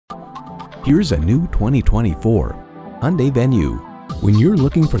Here's a new 2024 Hyundai Venue. When you're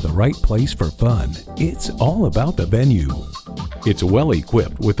looking for the right place for fun, it's all about the venue. It's well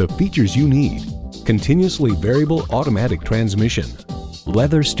equipped with the features you need: continuously variable automatic transmission,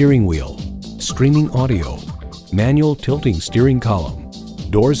 leather steering wheel, streaming audio, manual tilting steering column,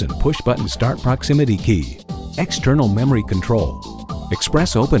 doors and push-button start proximity key, external memory control,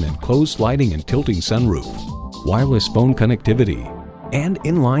 express open and close sliding and tilting sunroof, wireless phone connectivity, and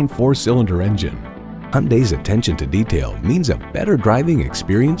inline 4-cylinder engine. Hyundai's attention to detail means a better driving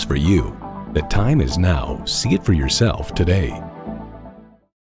experience for you. The time is now. See it for yourself today.